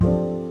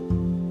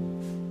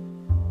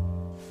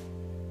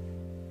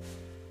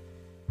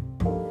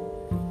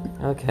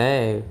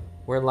Okay,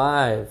 we're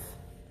live.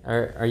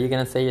 Are you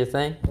gonna say your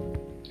thing?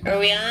 Are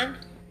we on?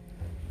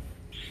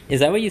 Is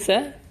that what you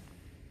said?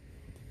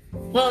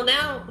 Well,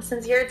 now,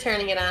 since you're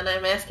turning it on,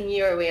 I'm asking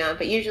you, are we on?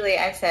 But usually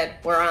I said,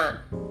 we're on.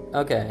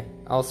 Okay,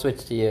 I'll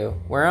switch to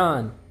you. We're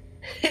on.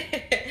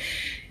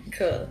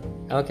 Cool.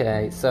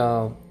 Okay,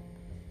 so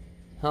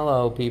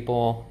hello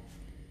people.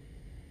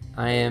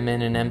 I am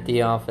in an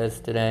empty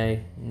office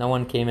today. No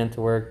one came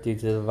into work due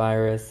to the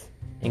virus,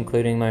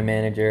 including my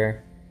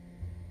manager.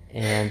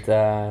 And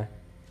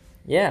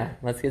yeah,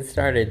 let's get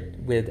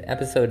started with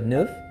episode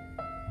 9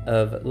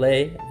 of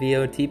Les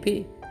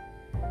VOTP.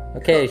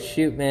 Okay,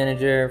 shoot,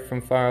 manager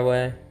from far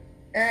away.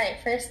 Alright,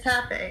 first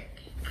topic.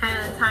 Kind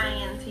of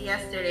tying into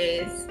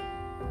yesterday's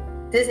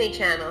Disney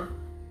Channel.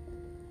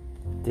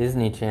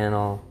 Disney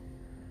Channel.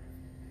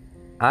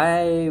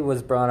 I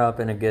was brought up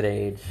in a good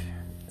age.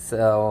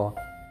 So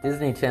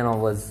Disney Channel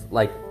was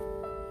like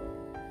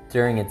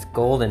during its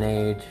golden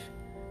age.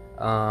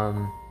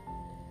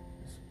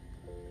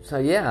 So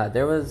yeah,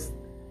 there was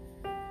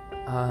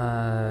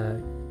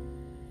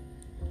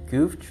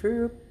Goof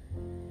Troop,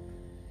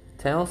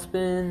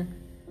 Tailspin,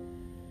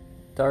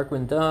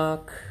 Darkwing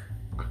Duck,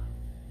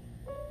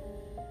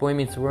 Boy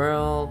Meets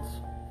World,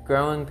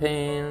 Growing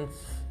Pains.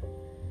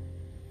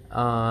 But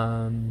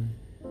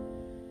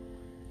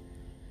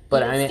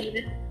I mean,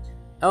 Steven?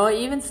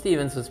 Even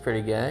Stevens was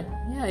pretty good.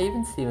 Yeah,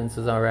 even Stevens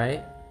was all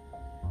right.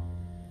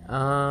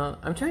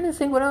 I'm trying to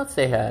think what else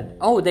they had.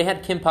 Oh, they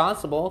had Kim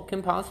Possible.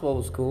 Kim Possible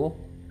was cool.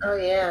 Oh,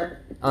 yeah.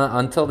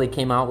 Until they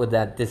came out with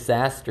that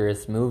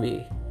disastrous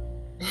movie.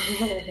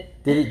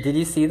 Did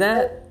you see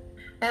that?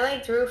 I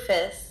liked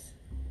Rufus.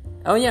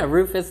 Oh yeah,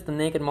 Rufus the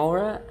Naked Mole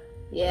Rat.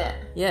 Yeah.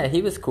 Yeah,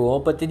 he was cool.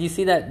 But did you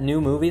see that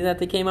new movie that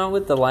they came out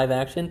with, the live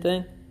action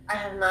thing? I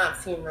have not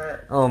seen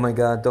that. Oh my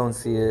god, don't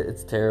see it.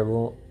 It's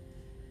terrible.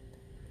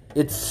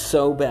 It's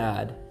so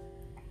bad.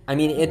 I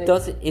mean, it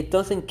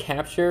doesn't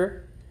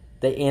capture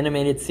the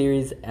animated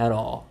series at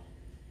all.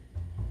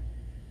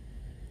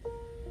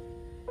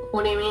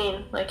 What do you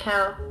mean? Like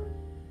how?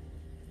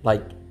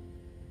 Like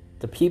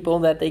the people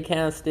that they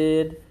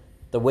casted,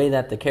 the way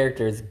that the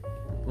characters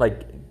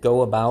like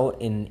go about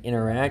and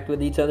interact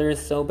with each other is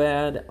so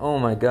bad. Oh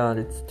my god,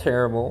 it's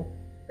terrible.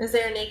 Is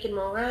there a naked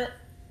mole rat?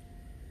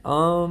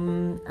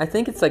 I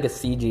think it's like a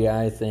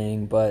CGI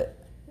thing, but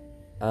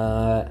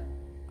I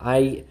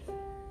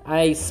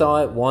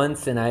saw it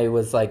once and I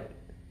was like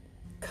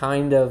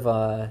kind of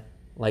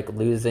like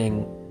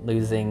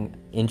losing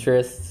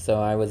interest, so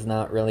I was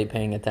not really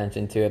paying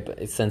attention to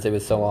it since it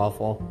was so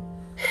awful.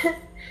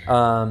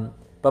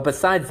 But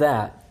besides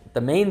that, the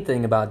main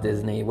thing about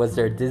Disney was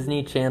their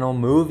Disney Channel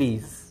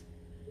movies.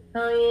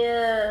 Oh,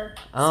 yeah.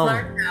 Oh.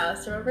 Smart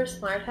House. Remember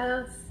Smart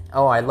House?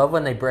 Oh, I love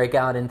when they break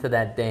out into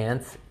that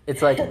dance.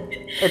 It's like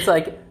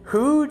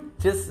who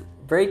just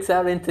breaks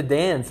out into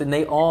dance and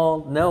they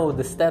all know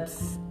the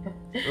steps,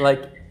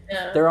 like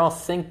Yeah. they're all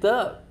synced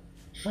up.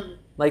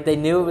 Like they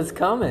knew it was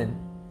coming.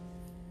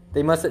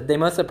 They must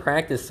have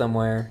practiced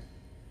somewhere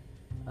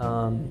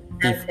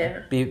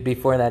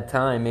before that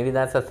time. Maybe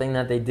that's a thing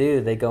that they do.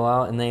 They go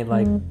out and they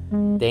like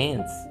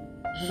dance.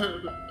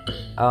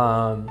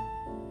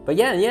 But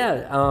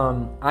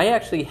yeah. I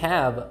actually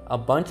have a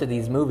bunch of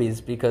these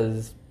movies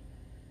because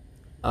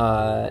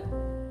I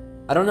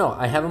don't know.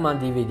 I have them on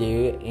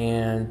DVD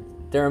and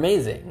they're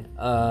amazing.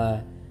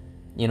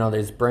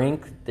 There's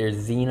Brink, there's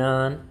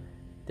Xenon,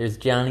 there's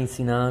Johnny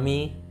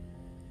Tsunami.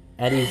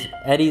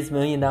 Eddie's $1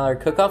 Million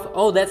Cook-Off.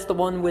 Oh, that's the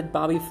one with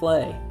Bobby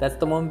Flay.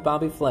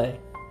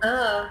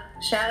 Oh,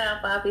 shout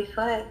out Bobby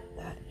Flay.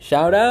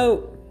 Shout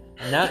out!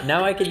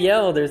 Now I can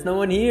yell. There's no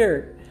one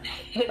here.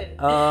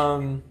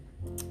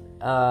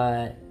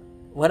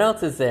 What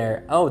else is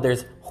there? Oh,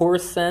 there's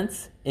Horse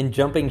Sense and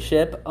Jumping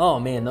Ship. Oh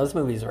man, those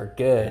movies are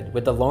good.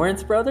 With the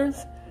Lawrence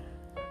brothers.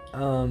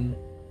 What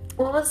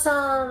was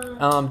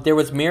There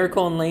was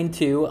Miracle in Lane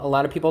 2. A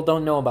lot of people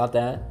don't know about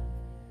that.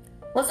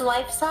 Was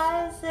Life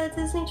Size a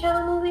Disney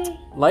Channel movie?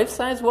 Life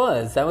Size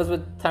was. That was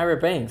with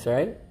Tyra Banks,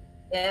 right?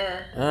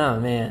 Yeah. Oh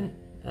man,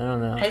 I don't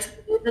know. High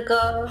School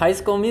Musical. High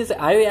School Music.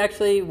 I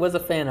actually was a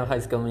fan of High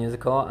School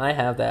Musical. I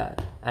have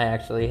that. I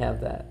actually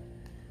have that.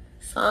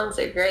 Songs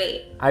are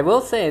great. I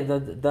will say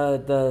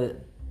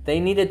they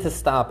needed to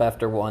stop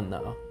after 1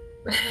 though.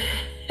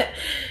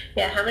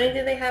 Yeah, how many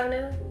do they have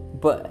now?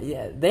 But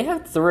yeah, they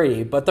have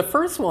 3. But the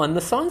first one,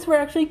 the songs were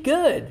actually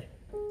good.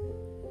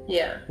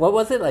 Yeah. What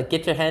was it, like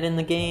Get Your Head in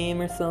the Game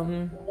or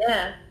something?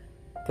 Yeah.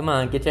 Come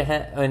on, get your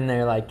head. And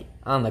they're like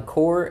on the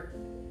court.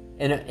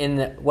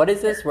 What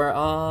is this? We're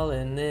all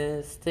in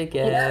this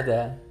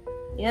together.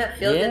 Yeah,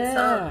 feel good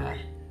song.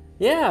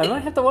 Yeah, I might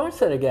have to watch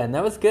that again.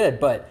 That was good.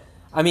 But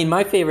I mean,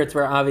 my favorites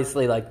were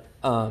obviously like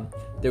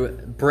there were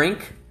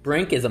Brink.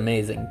 Brink is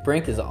amazing.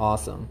 Brink is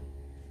awesome.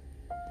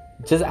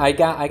 Just I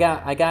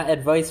got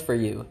advice for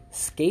you.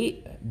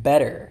 Skate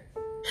better.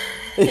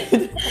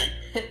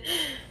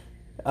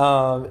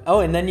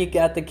 And then you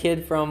got the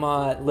kid from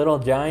Little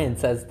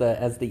Giants as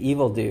the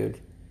evil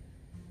dude.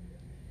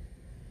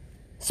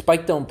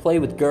 Spike don't play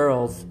with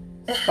girls.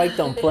 Spike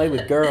don't play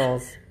with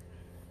girls.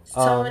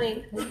 So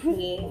many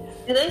movies.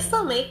 Do they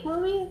still make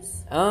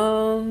movies?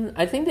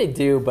 I think they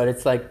do, but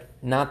it's like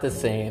not the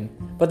same.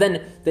 But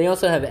then they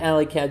also have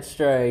Alley Cat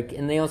Strike,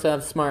 and they also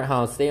have Smart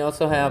House. They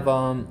also have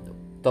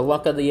The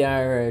Luck of the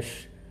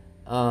Irish.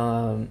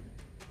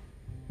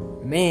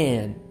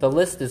 Man, the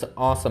list is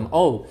awesome.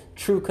 Oh,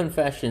 True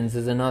Confessions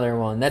is another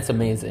one. That's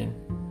amazing.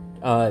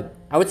 I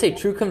would say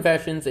True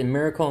Confessions and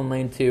Miracle in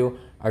Lane 2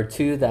 are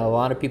two that a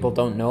lot of people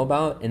don't know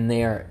about, and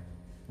they are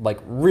like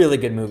really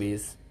good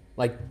movies.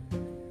 Like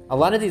a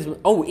lot of these.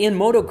 Oh, and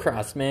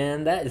Motocross,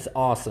 man, that is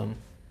awesome.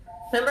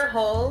 Remember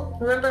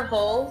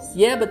Holes?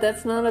 Yeah, but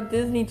that's not a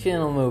Disney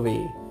Channel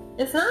movie.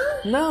 It's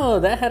not? No,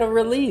 that had a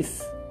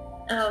release.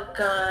 Oh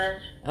god.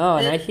 Oh,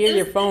 and I hear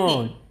your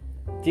phone.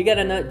 Do you got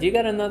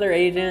another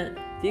agent?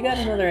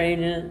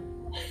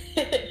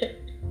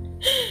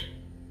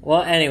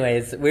 Well,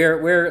 anyways,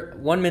 we're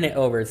 1 minute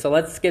over, so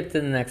let's skip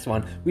to the next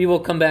one. We will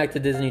come back to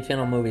Disney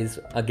Channel movies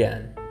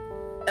again.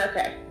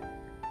 Okay.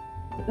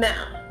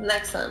 Now,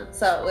 next one.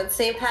 So, with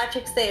St.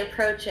 Patrick's Day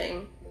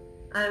approaching,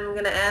 I'm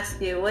going to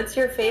ask you, what's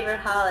your favorite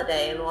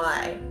holiday and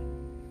why?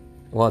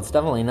 Well, it's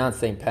definitely not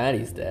St.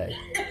 Patty's Day.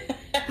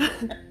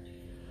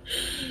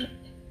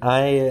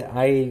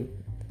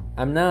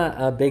 I'm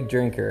not a big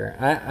drinker.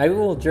 I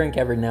will drink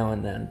every now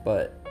and then,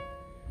 but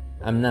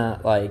I'm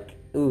not like,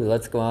 ooh,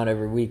 let's go out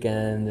every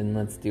weekend and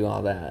let's do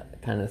all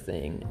that kind of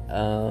thing.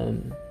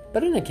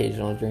 But an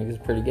occasional drink is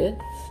pretty good.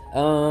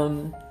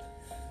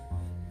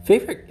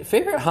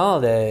 Favorite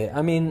holiday?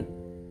 I mean,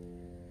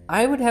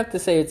 I would have to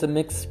say it's a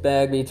mixed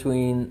bag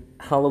between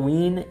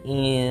Halloween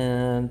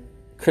and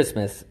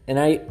Christmas. And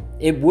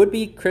it would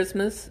be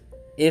Christmas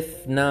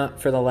if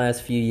not for the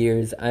last few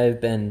years.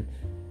 I've been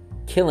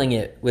killing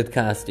it with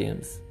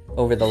costumes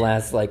over the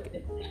last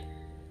like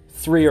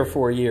 3 or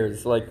 4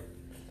 years. Like,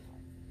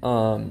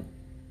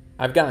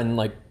 I've gotten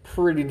like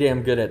pretty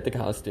damn good at the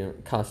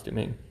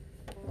costuming,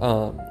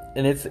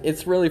 and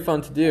it's really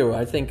fun to do.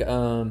 I think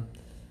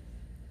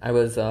I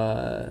was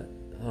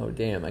oh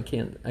damn, I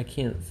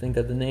can't think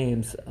of the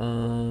names.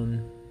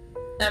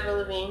 Avril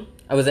Lavigne.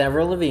 I was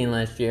Avril Lavigne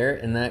last year,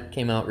 and that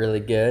came out really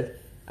good.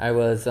 I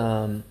was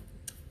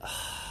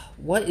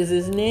what is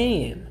his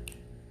name?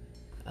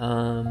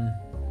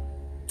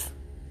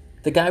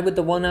 The guy with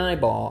the one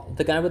eyeball.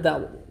 The guy with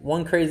that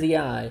one crazy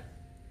eye.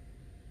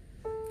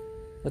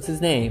 What's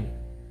his name?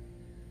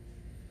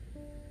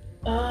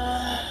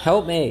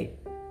 Help me.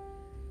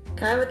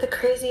 Guy with the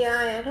crazy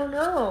eye. I don't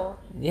know.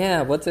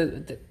 Yeah, what's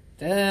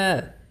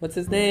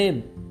his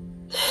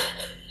name?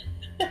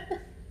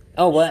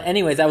 Oh, well,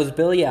 anyways, I was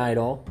Billy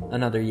Idol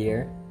another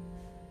year.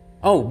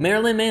 Oh,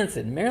 Marilyn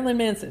Manson.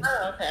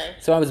 Oh, okay.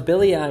 So I was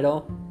Billy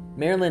Idol,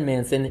 Marilyn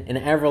Manson, and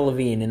Avril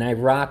Lavigne, and I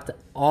rocked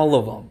all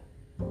of them.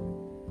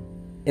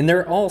 And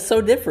they're all so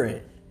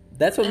different.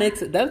 That's what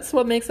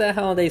makes that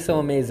holiday so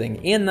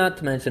amazing. And not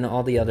to mention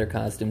all the other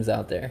costumes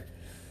out there.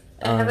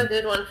 I have a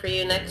good one for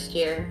you next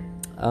year.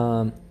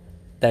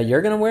 That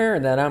you're gonna wear or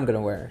that I'm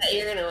gonna wear? That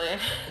you're gonna wear.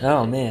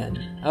 Oh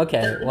man.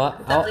 Okay. Well,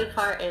 Dolly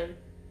Parton.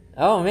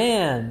 Oh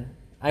man.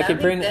 I could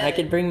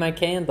bring my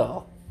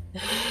candle.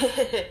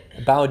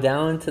 Bow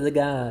down to the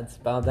gods.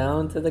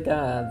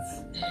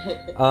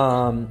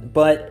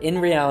 But in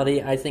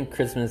reality, I think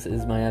Christmas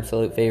is my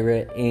absolute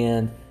favorite,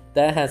 and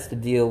that has to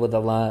deal with a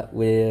lot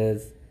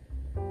with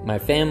my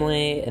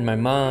family and my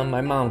mom.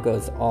 My mom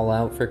goes all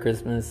out for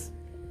Christmas,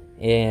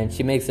 and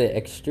she makes it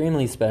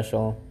extremely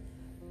special.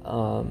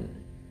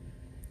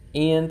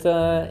 And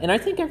I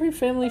think every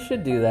family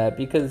should do that,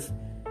 because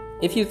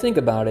if you think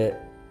about it,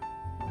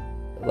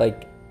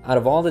 like, out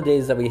of all the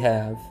days that we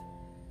have,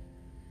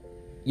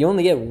 you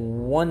only get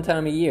one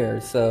time a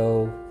year.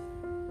 So,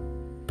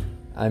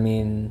 I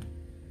mean,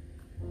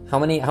 how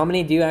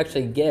many do you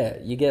actually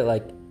get? You get,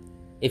 like,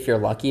 if you're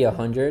lucky,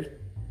 100.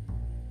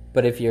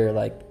 But if you're,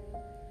 like,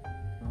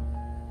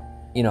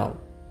 you know,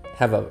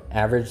 have an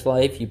average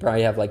life, you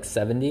probably have like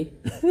 70.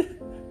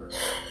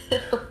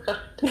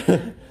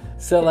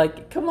 So,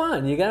 like, come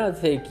on, you gotta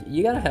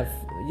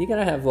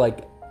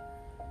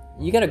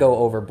go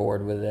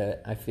overboard with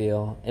it, I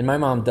feel. And my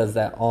mom does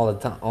that all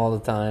the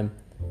time.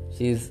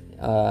 She's,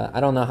 I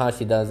don't know how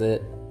she does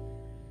it,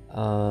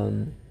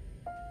 you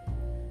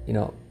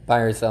know,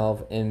 by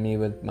herself, and me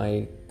with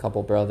my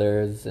couple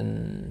brothers.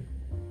 And,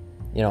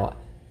 you know,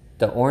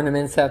 the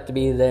ornaments have to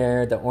be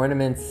there. The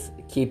ornaments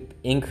keep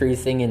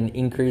increasing and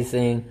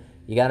increasing.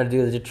 You gotta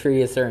do the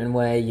tree a certain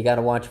way. You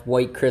gotta watch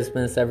White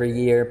Christmas every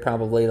year,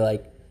 probably,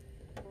 like,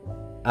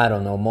 I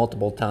don't know,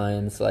 multiple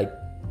times. Like,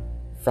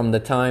 from the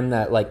time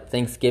that, like,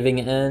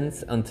 Thanksgiving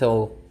ends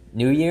until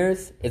New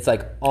Year's, it's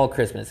like all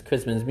Christmas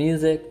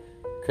music,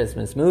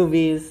 Christmas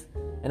movies.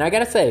 And I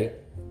gotta say,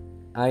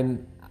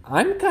 I'm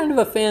kind of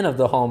a fan of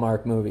the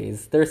Hallmark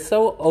movies. They're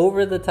so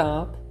over the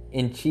top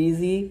and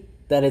cheesy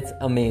that it's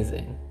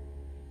amazing.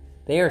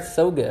 They are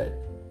so good.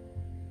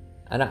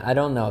 I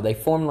don't know, they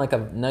form like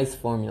a nice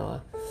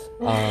formula.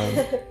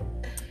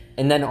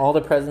 And then all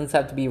the presents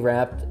have to be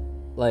wrapped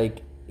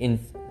like in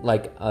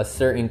like a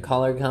certain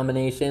color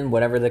combination,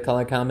 whatever the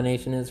color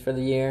combination is for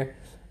the year.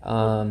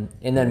 And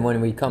then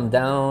when we come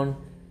down,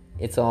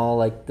 It's all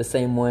like the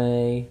same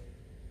way.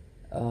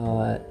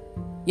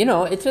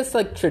 It's just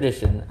like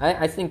tradition.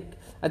 I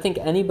think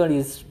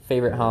anybody's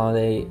favorite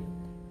holiday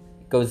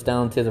goes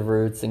down to the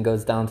roots and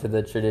goes down to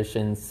the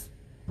traditions,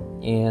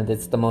 and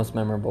it's the most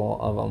memorable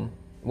of them.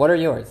 What are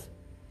yours?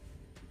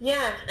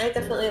 Yeah, I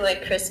definitely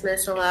like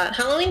Christmas a lot.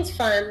 Halloween's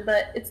fun,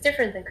 but it's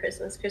different than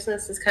Christmas.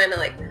 Christmas is kind of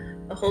like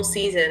the whole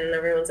season, and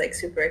everyone's like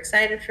super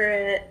excited for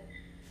it.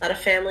 A lot of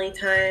family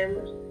time.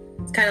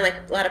 It's kind of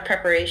like a lot of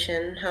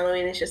preparation.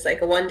 Halloween is just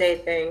like a one-day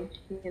thing,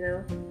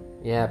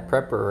 Yeah,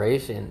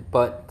 preparation.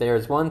 But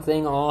there's one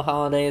thing all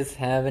holidays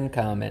have in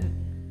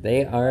common.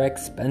 They are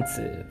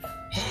expensive.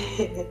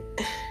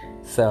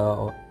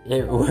 So,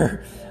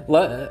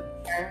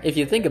 if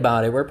you think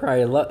about it, we're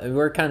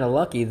kind of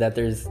lucky that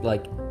there's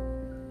like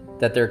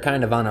that they're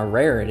kind of on a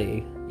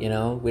rarity,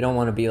 We don't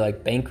want to be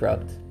like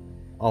bankrupt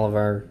all of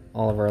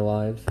our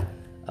lives.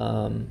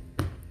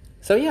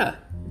 So yeah,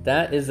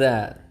 that is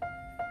that.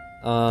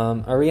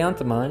 Are we on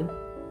to mine?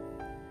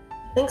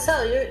 I think so.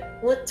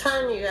 What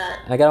time you got?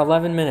 I got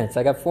 11 minutes.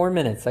 I got 4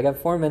 minutes. I got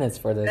 4 minutes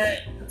for this. All right,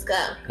 let's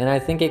go. And I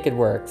think it could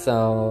work.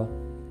 So,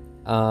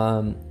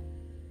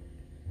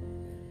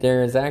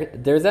 there's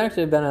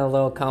actually been a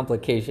little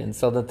complication.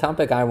 So the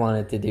topic I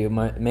wanted to do,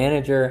 my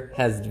manager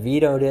has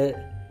vetoed it,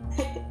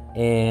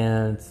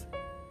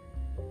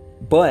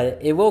 but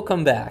it will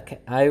come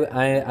back.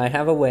 I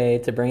have a way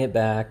to bring it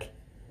back.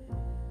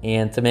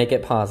 And to make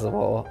it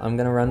possible, I'm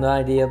going to run the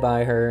idea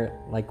by her,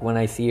 like when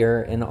I see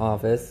her in the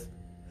office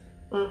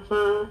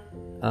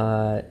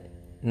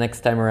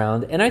next time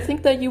around. And I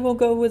think that you will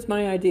go with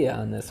my idea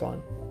on this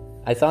one.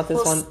 I thought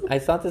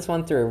this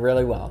one through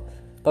really well.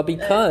 But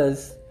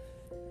because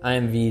I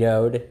am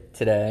vetoed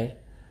today,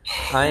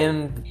 I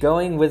am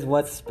going with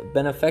what's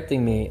been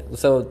affecting me.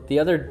 So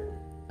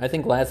I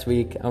think last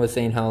week I was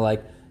saying how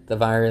like the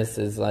virus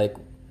is like,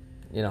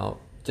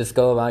 just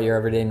go about your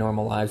everyday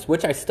normal lives,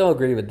 which I still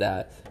agree with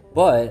that.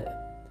 But,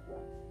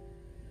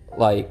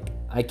 like,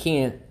 I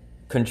can't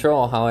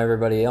control how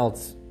everybody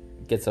else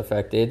gets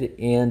affected.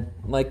 And,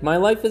 like, my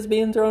life is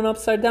being thrown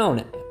upside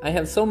down. I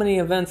have so many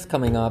events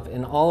coming up,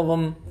 and all of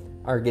them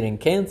are getting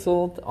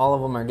canceled. All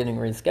of them are getting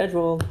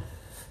rescheduled.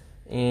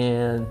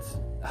 And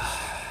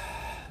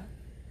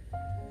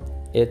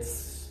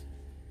it's...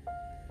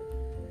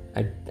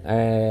 I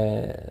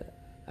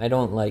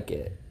don't like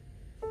it.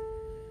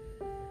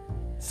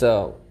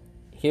 So,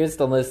 here's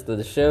the list of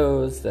the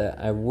shows that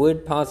I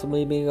would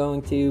possibly be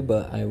going to,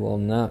 but I will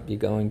not be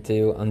going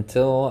to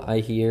until I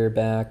hear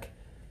back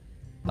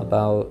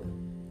about,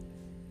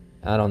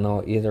 I don't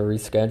know, either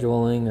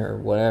rescheduling or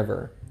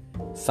whatever.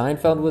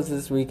 Seinfeld was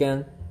this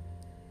weekend.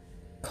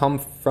 Come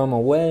From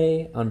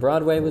Away on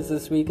Broadway was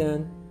this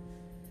weekend.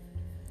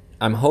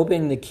 I'm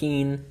hoping the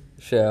Keen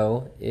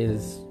show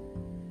is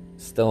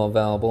still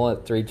available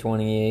at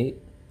 3:28.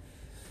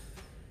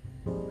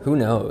 Who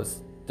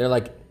knows? They're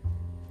like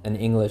an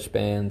English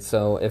band,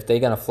 so if they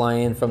gotta fly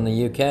in from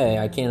the UK,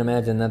 I can't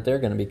imagine that they're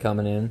gonna be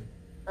coming in.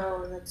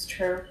 Oh, that's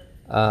true.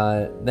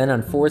 Then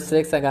on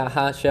 4-6 I got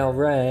Hot Shell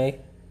Ray.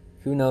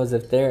 Who knows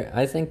if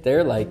I think they're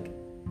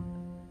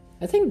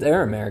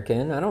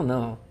American. I don't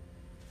know.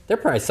 They're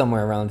probably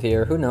somewhere around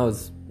here. Who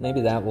knows? Maybe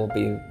that will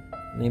be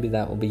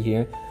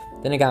here.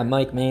 Then I got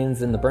Mike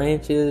Mains and the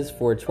Branches,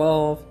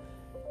 4/12.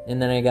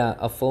 And then I got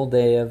a full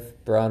day of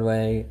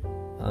Broadway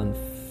on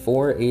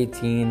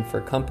 4/18 for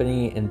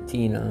Company and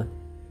Tina.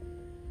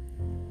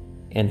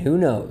 And who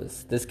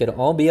knows? This could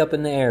all be up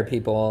in the air,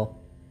 people.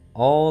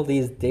 All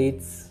these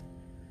dates,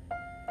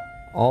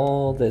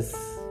 all this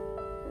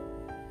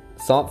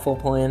thoughtful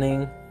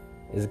planning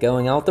is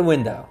going out the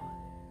window.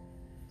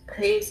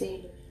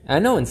 Crazy. I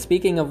know, and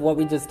speaking of what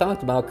we just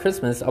talked about,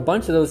 Christmas, a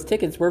bunch of those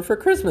tickets were for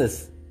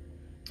Christmas.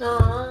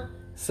 Aww.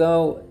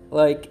 So,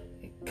 like,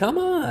 come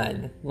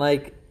on.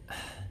 Like,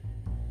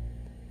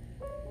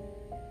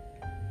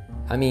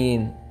 I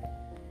mean,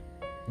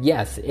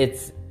 yes,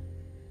 it's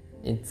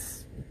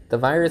the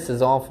virus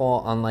is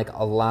awful on like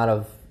a lot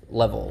of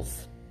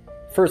levels.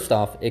 First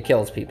off, it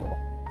kills people.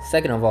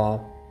 Second of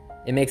all,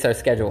 it makes our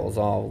schedules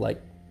all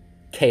like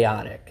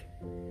chaotic.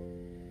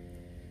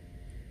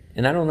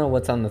 And I don't know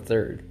what's on the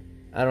third.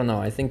 I don't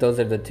know. I think those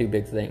are the two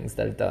big things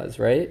that it does,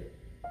 right?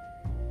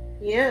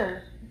 Yeah.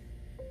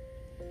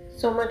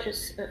 So much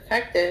is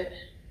affected.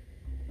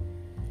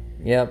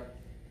 Yep.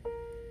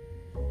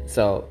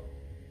 So,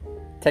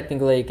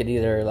 technically it could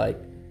either like,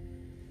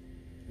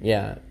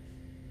 yeah.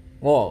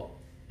 Well,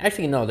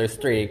 actually no, there's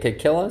three. It could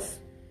kill us,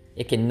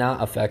 it could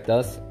not affect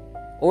us,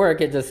 or it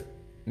could just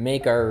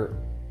make our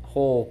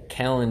whole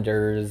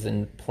calendars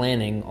and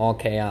planning all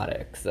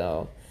chaotic.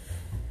 So,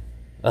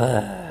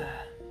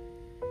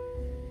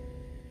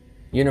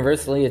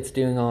 universally it's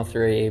doing all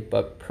three,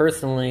 but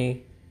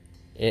personally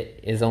it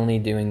is only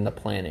doing the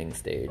planning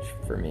stage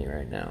for me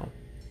right now.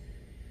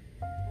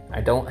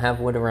 I don't have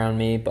wood around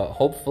me, but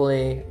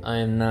hopefully I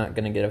am not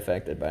going to get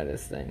affected by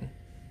this thing.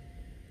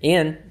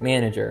 And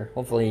manager,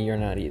 hopefully you're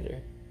not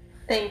either.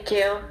 Thank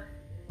you.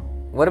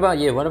 What about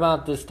you? What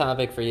about this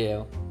topic for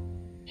you?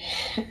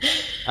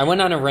 I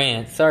went on a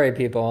rant. Sorry,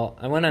 people.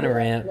 I went on a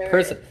rant.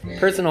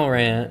 Personal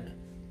rant.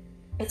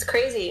 It's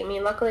crazy. I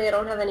mean, luckily I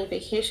don't have any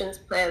vacations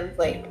planned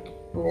like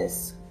in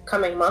this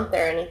coming month or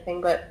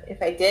anything, but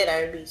if I did,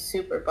 I would be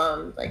super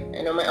bummed. Like,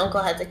 I know my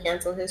uncle had to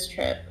cancel his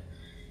trip,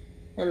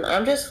 and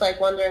I'm just like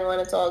wondering when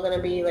it's all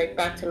gonna be like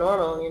back to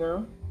normal, you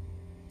know?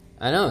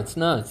 I know, it's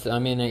nuts. I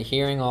mean,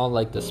 hearing all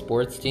like the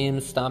sports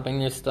teams stopping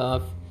their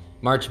stuff.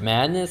 March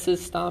Madness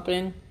is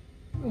stopping.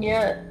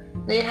 Yeah,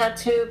 they had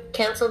to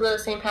cancel the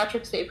St.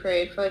 Patrick's Day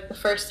parade for like the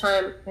first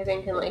time, I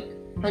think, in like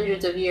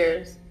hundreds of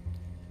years.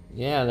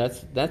 Yeah,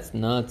 that's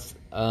nuts.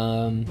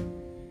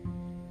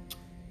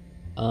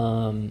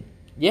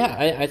 Yeah,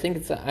 I think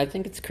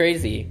it's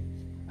crazy.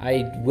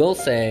 I will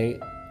say,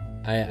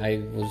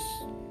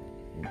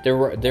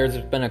 there's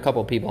been a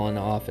couple people in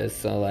the office,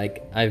 so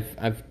like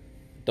I've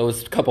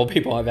those couple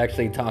people I've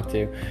actually talked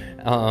to,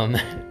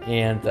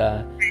 and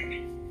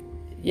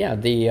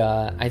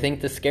yeah, I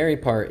think the scary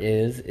part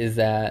is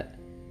that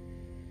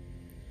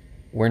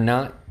we're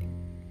not,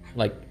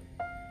 like,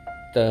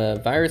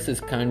 the virus is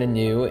kind of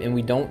new and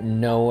we don't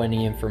know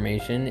any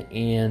information,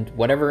 and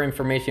whatever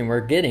information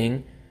we're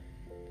getting,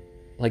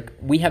 like,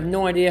 we have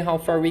no idea how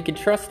far we could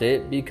trust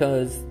it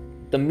because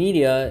the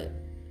media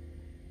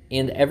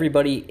and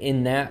everybody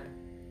in that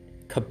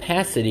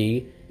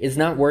capacity is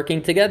not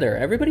working together.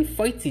 Everybody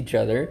fights each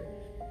other,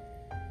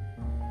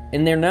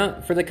 and they're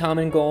not for the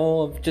common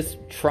goal of just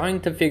trying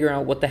to figure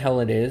out what the hell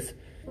it is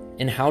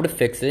and how to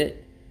fix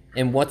it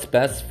and what's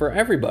best for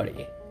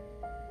everybody.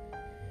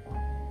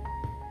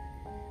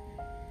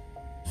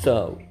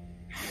 So,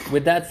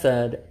 with that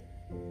said,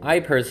 I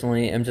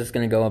personally am just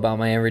going to go about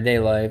my everyday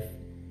life.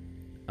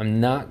 I'm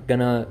not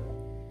going to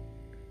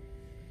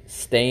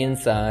stay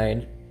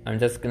inside. I'm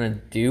just going to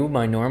do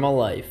my normal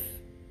life.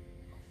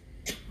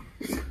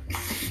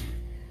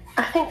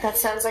 I think that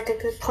sounds like a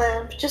good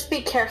plan. Just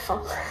be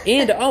careful.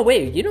 And, oh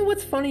wait, you know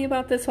what's funny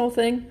about this whole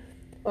thing?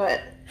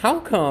 What? How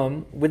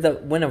come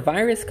when a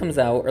virus comes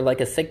out or like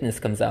a sickness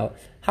comes out,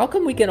 how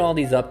come we get all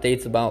these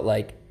updates about,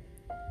 like,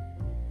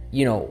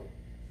 you know,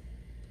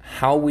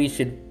 how we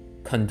should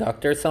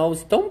conduct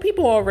ourselves? Don't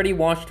people already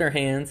wash their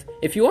hands?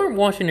 If you aren't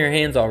washing your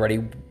hands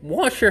already,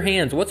 wash your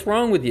hands. What's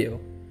wrong with you?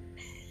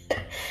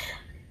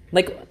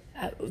 Like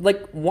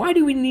why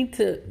do we need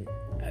to...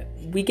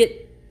 We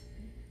get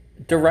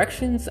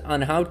directions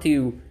on how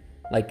to,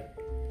 like...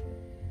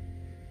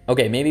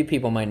 Okay, maybe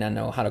people might not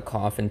know how to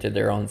cough into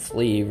their own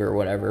sleeve or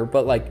whatever,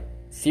 but, like,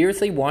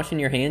 seriously, washing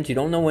your hands? You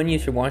don't know when you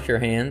should wash your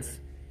hands?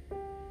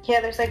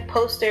 Yeah, there's, like,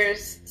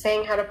 posters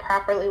saying how to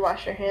properly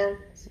wash your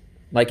hands.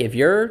 Like, if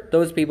you're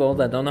those people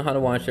that don't know how to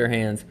wash their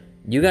hands,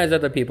 you guys are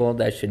the people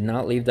that should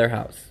not leave their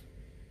house.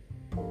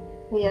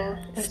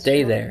 Yeah.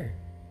 Stay there.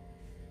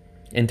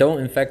 And don't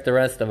infect the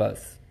rest of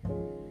us.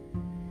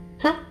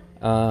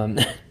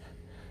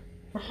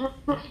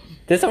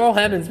 This all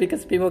happens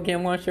because people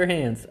can't wash their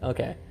hands.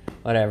 Okay,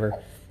 whatever.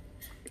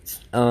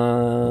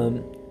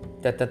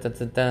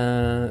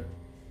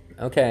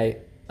 Okay.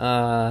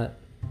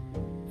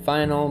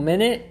 Final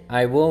minute.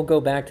 I will go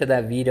back to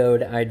that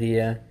vetoed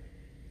idea,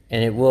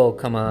 and it will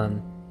come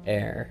on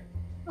air.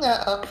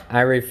 Uh-oh.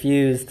 I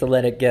refuse to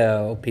let it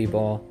go,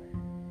 people.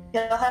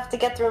 You'll have to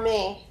get through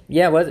me.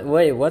 Yeah,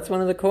 what's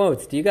one of the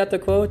quotes? Do you got the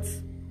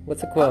quotes?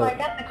 What's a quote? Oh, I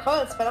got the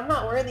quotes, but I'm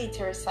not worthy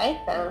to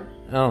recite them.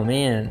 Oh,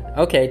 man.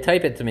 Okay,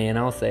 type it to me and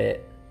I'll say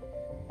it.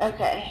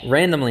 Okay.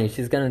 Randomly,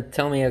 she's gonna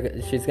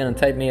she's gonna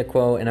type me a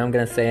quote and I'm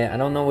gonna say it. I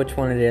don't know which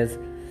one it is,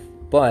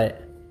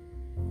 but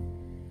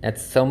at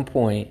some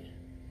point,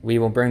 we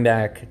will bring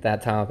back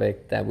that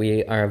topic that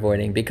we are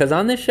avoiding. Because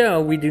on this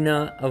show, we do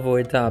not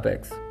avoid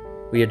topics.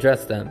 We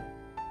address them.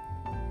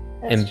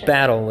 That's true.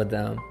 Battle with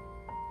them.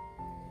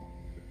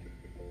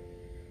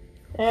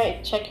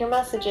 Alright, check your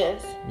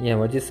messages. Yeah,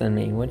 what'd you send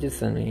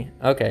me?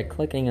 Okay,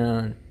 clicking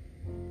on.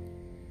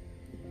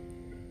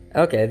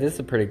 Okay, this is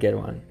a pretty good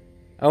one.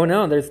 Oh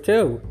no, there's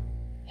two.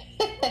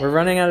 We're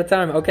running out of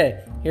time.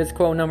 Okay, here's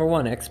quote number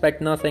 1.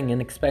 Expect nothing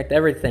and expect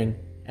everything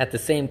at the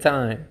same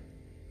time.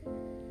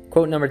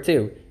 Quote number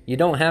 2. You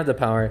don't have the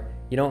power,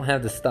 you don't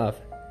have the stuff.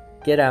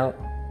 Get out,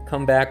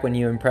 come back when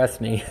you impress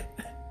me.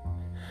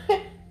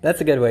 That's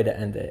a good way to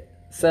end it.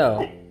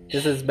 So,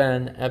 this has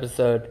been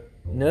episode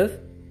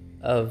 9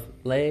 of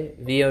Les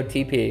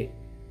VOTP.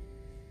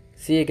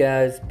 See you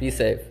guys. Be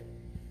safe.